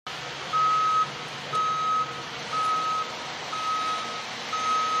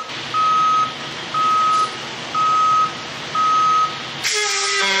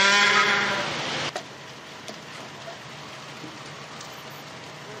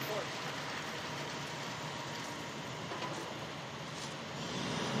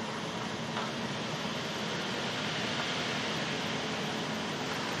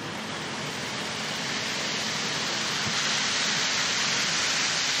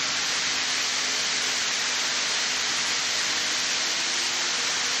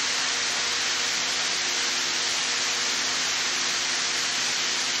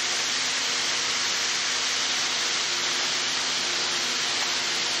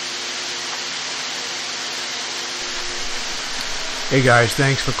Hey guys,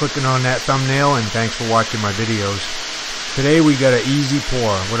 thanks for clicking on that thumbnail and thanks for watching my videos. Today we got an easy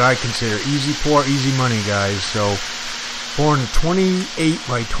pour, what I consider easy pour, easy money guys. So pouring a 28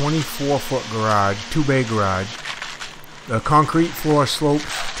 by 24 foot garage, 2-bay garage. The concrete floor slopes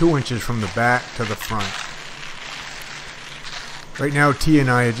 2 inches from the back to the front. Right now T and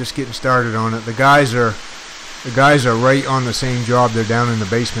I are just getting started on it. The guys are right on the same job. They're down in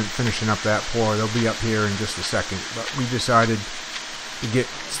the basement finishing up that pour. They'll be up here in just a second. But we decided to get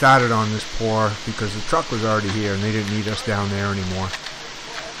started on this pour because the truck was already here and they didn't need us down there anymore.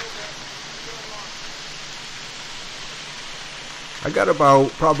 I got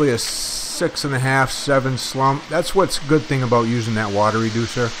about probably a 6.5, 7 slump. That's what's a good thing about using that water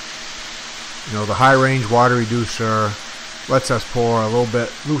reducer. You know, the high range water reducer lets us pour a little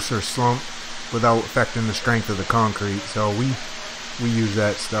bit looser slump without affecting the strength of the concrete. So we use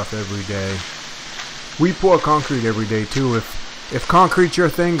that stuff every day. We pour concrete every day too. If concrete's your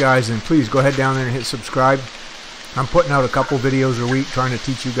thing, guys, then please go ahead down there and hit subscribe. I'm putting out a couple videos a week trying to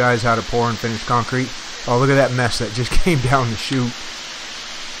teach you guys how to pour and finish concrete. Oh, look at that mess that just came down the chute.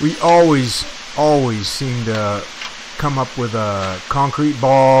 We always seem to come up with a concrete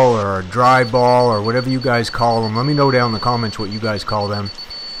ball or a dry ball or whatever you guys call them. Let me know down in the comments what you guys call them.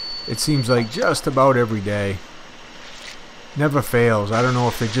 It seems like just about every day. Never fails. I don't know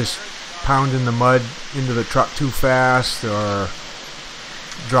if they're just pounding the mud into the truck too fast or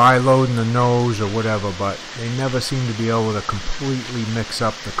dry loading the nose or whatever, but they never seem to be able to completely mix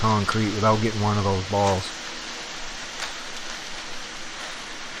up the concrete without getting one of those balls.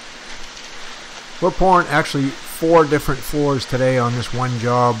 We're pouring actually 4 different floors today on this one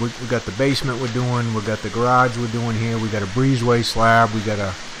job. We got the basement we're doing, we got the garage we're doing here, we got a breezeway slab, we got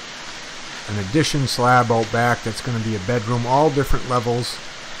an addition slab out back that's going to be a bedroom, all different levels,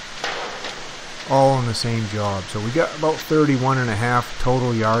 all on the same job. So we got about 31.5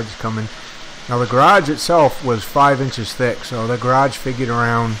 total yards coming. Now the garage itself was 5 inches thick, so the garage figured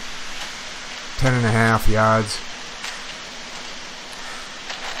around 10.5 yards.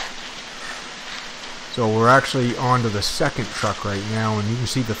 So we're actually on to the second truck right now, and you can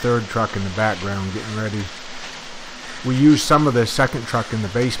see the third truck in the background getting ready. We used some of the second truck in the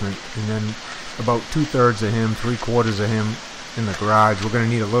basement, and then about 2/3 of him, 3/4 of him in the garage. We're going to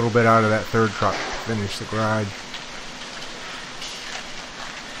need a little bit out of that third truck to finish the garage.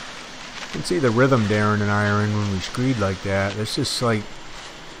 You can see the rhythm Darren and I are in when we screed like that. It's just like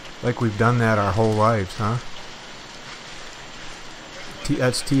we've done that our whole lives, huh?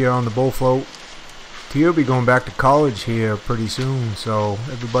 That's Tia on the bull float. Tia will be going back to college here pretty soon, so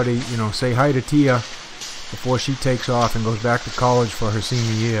everybody, you know, say hi to Tia before she takes off and goes back to college for her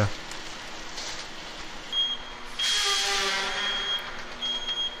senior year.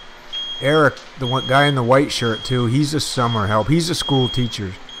 Eric, the one guy in the white shirt too, he's a summer help. He's a school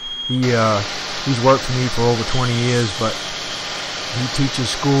teacher. He's worked for me for over 20 years, but he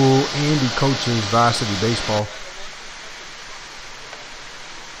teaches school and he coaches varsity baseball.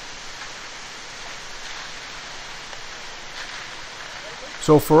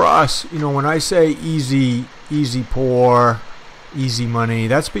 So for us, you know, when I say easy pour, easy money,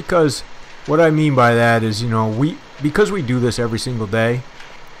 that's because what I mean by that is, you know, because we do this every single day,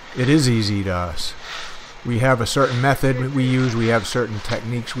 it is easy to us. We have a certain method we use, we have certain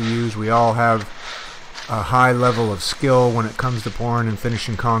techniques we use, we all have a high level of skill when it comes to pouring and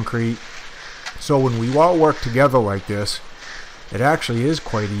finishing concrete. So when we all work together like this, it actually is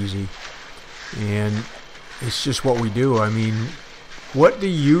quite easy. And it's just what we do. I mean, what do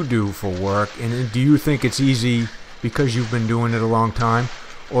you do for work? And do you think it's easy because you've been doing it a long time?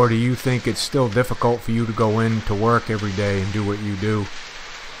 Or do you think it's still difficult for you to go into work every day and do what you do?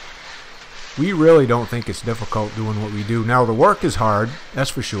 We really don't think it's difficult doing what we do. Now the work is hard,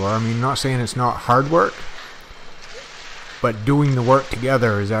 that's for sure. I mean, I'm not saying it's not hard work, but doing the work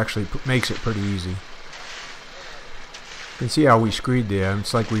together is actually makes it pretty easy. You can see how we screed there.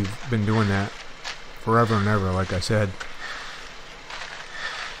 It's like we've been doing that forever and ever, like I said.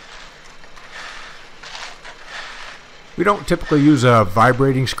 We don't typically use a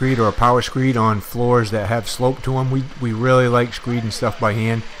vibrating screed or a power screed on floors that have slope to them. We really like screeding stuff by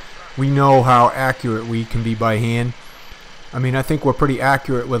hand. We know how accurate we can be by hand. I mean, I think we're pretty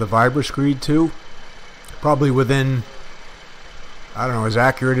accurate with a VIBRA-SCREED too. Probably within, I don't know, as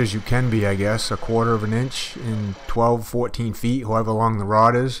accurate as you can be, I guess. 1/4 of an inch in 12, 14 feet, however long the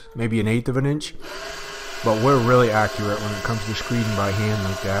rod is. Maybe 1/8 of an inch. But we're really accurate when it comes to screeding by hand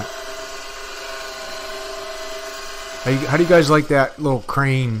like that. How do you guys like that little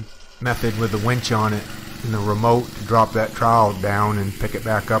crane method with the winch on it and the remote to drop that trowel down and pick it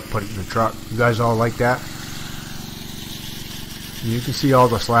back up, put it in the truck? You guys all like that? You can see all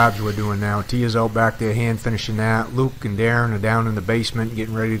the slabs we're doing now. Tia's out back there hand finishing that. Luke and Darren are down in the basement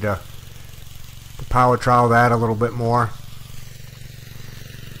getting ready to power trowel that a little bit more.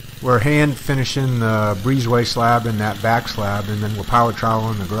 We're hand finishing the breezeway slab and that back slab, and then we're power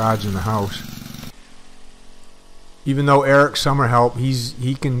troweling the garage and the house. Even though Eric's summer help,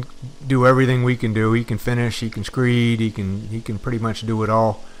 he can do everything we can do. He can finish, he can screed, he can pretty much do it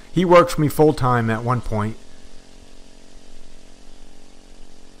all. He worked for me full time at one point.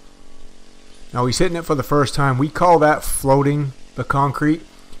 Now he's hitting it for the first time. We call that floating the concrete.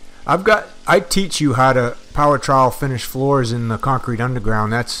 I teach you how to power trowel finish floors in the concrete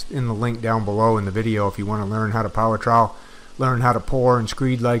underground. That's in the link down below in the video if you want to learn how to power trowel, learn how to pour and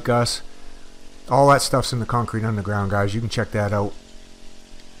screed like us. All that stuff's in the concrete underground, guys. You can check that out.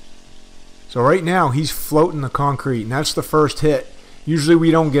 So right now he's floating the concrete, and that's the first hit. Usually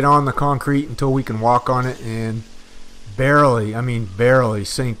we don't get on the concrete until we can walk on it, and barely, I mean barely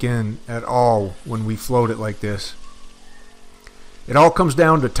sink in at all when we float it like this. It all comes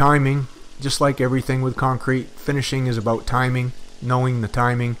down to timing, just like everything with concrete. Finishing is about timing, knowing the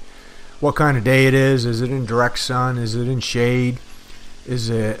timing. What kind of day it is it in direct sun, is it in shade,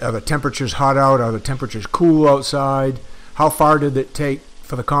 are the temperatures hot out, are the temperatures cool outside, how far did it take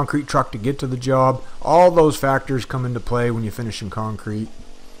for the concrete truck to get to the job. All those factors come into play when you're finishing concrete.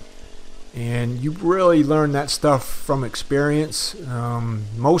 And you really learn that stuff from experience.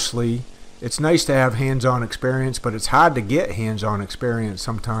 Mostly it's nice to have hands-on experience, but it's hard to get hands-on experience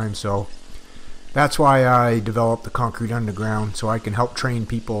sometimes. So that's why I developed the Concrete Underground, so I can help train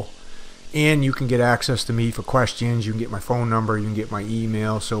people, and you can get access to me for questions. You can get my phone number, you can get my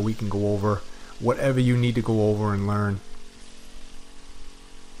email, so we can go over whatever you need to go over and learn.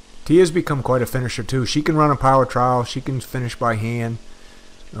 Tia's become quite a finisher too. She can run a power trowel, she can finish by hand.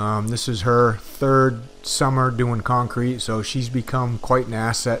 This is her third summer doing concrete, so she's become quite an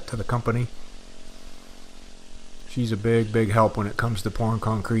asset to the company. She's a big help when it comes to pouring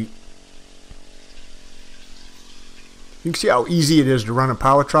concrete. You can see how easy it is to run a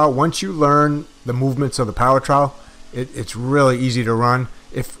power trowel. Once you learn the movements of the power trowel, it's really easy to run.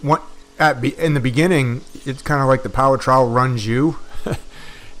 In the beginning, it's kind of like the power trowel runs you.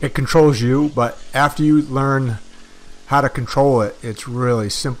 It controls you, but after you learn how to control it, it's really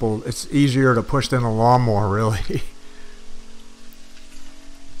simple. It's easier to push than a lawnmower, really.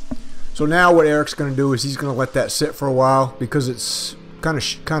 So now what Eric's going to do is he's going to let that sit for a while, because it's kind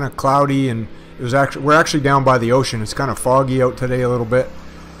of cloudy, and we're actually down by the ocean. It's kind of foggy out today a little bit,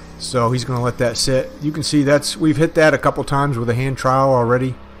 so he's going to let that sit. You can see we've hit that a couple times with a hand trowel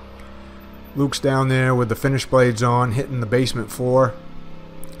already. Luke's down there with the finish blades on, hitting the basement floor.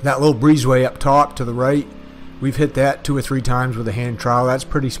 That little breezeway up top to the right, we've hit that 2 or 3 times with a hand trowel. That's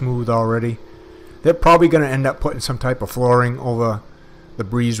pretty smooth already. They're probably going to end up putting some type of flooring over the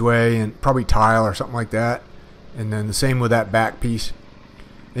breezeway, and probably tile or something like that. And then the same with that back piece.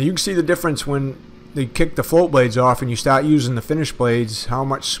 Now you can see the difference when they kick the float blades off and you start using the finish blades, how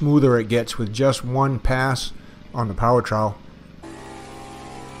much smoother it gets with just one pass on the power trowel.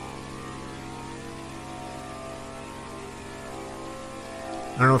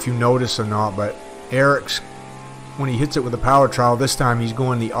 I don't know if you notice or not, but Eric's, when he hits it with a power trowel, this time he's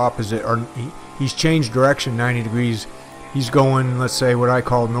going the opposite, or he's changed direction 90 degrees. He's going, let's say, what I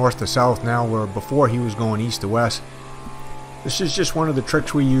call north to south now, where before he was going east to west. This is just one of the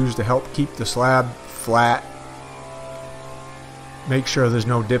tricks we use to help keep the slab flat. Make sure there's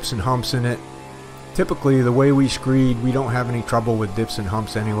no dips and humps in it. Typically, the way we screed, we don't have any trouble with dips and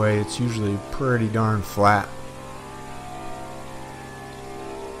humps anyway. It's usually pretty darn flat.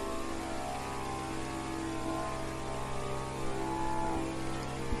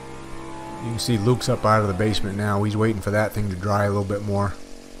 You can see Luke's up out of the basement now. He's waiting for that thing to dry a little bit more.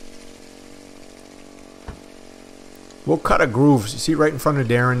 We'll cut a groove. You see right in front of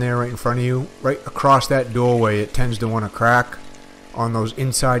Darren there, right in front of you? Right across that doorway, it tends to want to crack on those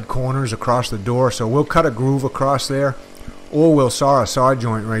inside corners across the door. So we'll cut a groove across there, or we'll saw a saw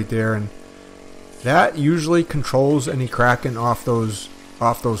joint right there, and that usually controls any cracking off those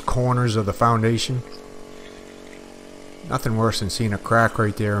corners of the foundation. Nothing worse than seeing a crack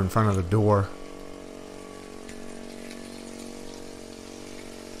right there in front of the door.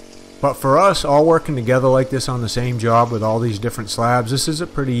 But for us, all working together like this on the same job with all these different slabs, this is a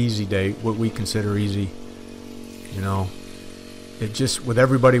pretty easy day, what we consider easy. You know, it just, with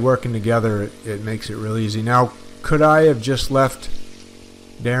everybody working together, it makes it really easy. Now, could I have just left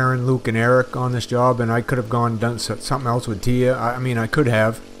Darren, Luke, and Eric on this job, and I could have gone and done something else with Tia? I mean, I could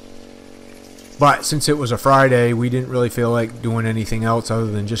have. But since it was a Friday, we didn't really feel like doing anything else other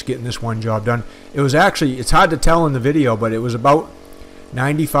than just getting this one job done. It was actually, it's hard to tell in the video, but it was about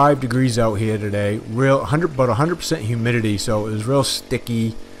 95 degrees out here today. About 100% humidity, so it was real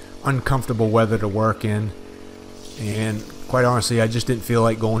sticky, uncomfortable weather to work in. And quite honestly, I just didn't feel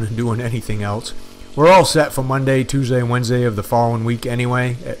like going and doing anything else. We're all set for Monday, Tuesday, and Wednesday of the following week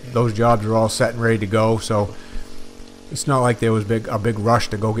anyway. Those jobs are all set and ready to go, so it's not like there was a big rush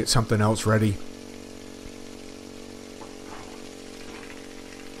to go get something else ready.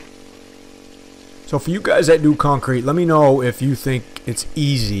 So for you guys that do concrete, let me know if you think it's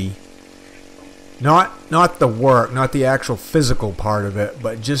easy. Not the work, not the actual physical part of it,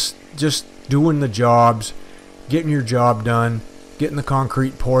 but just doing the jobs, getting your job done, getting the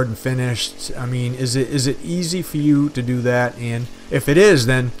concrete poured and finished. I mean, is it easy for you to do that? And if it is,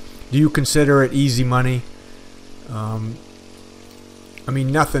 then do you consider it easy money? I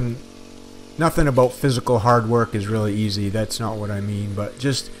mean, nothing about physical hard work is really easy. That's not what I mean, but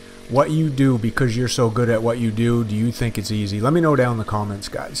just what you do because you're so good at what you do you think it's easy? Let me know down in the comments,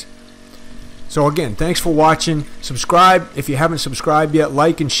 guys. So again, thanks for watching. Subscribe if you haven't subscribed yet.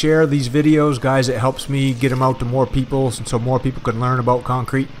 Like and share these videos, guys. It helps me get them out to more people so more people can learn about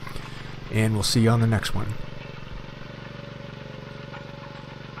concrete. And we'll see you on the next one.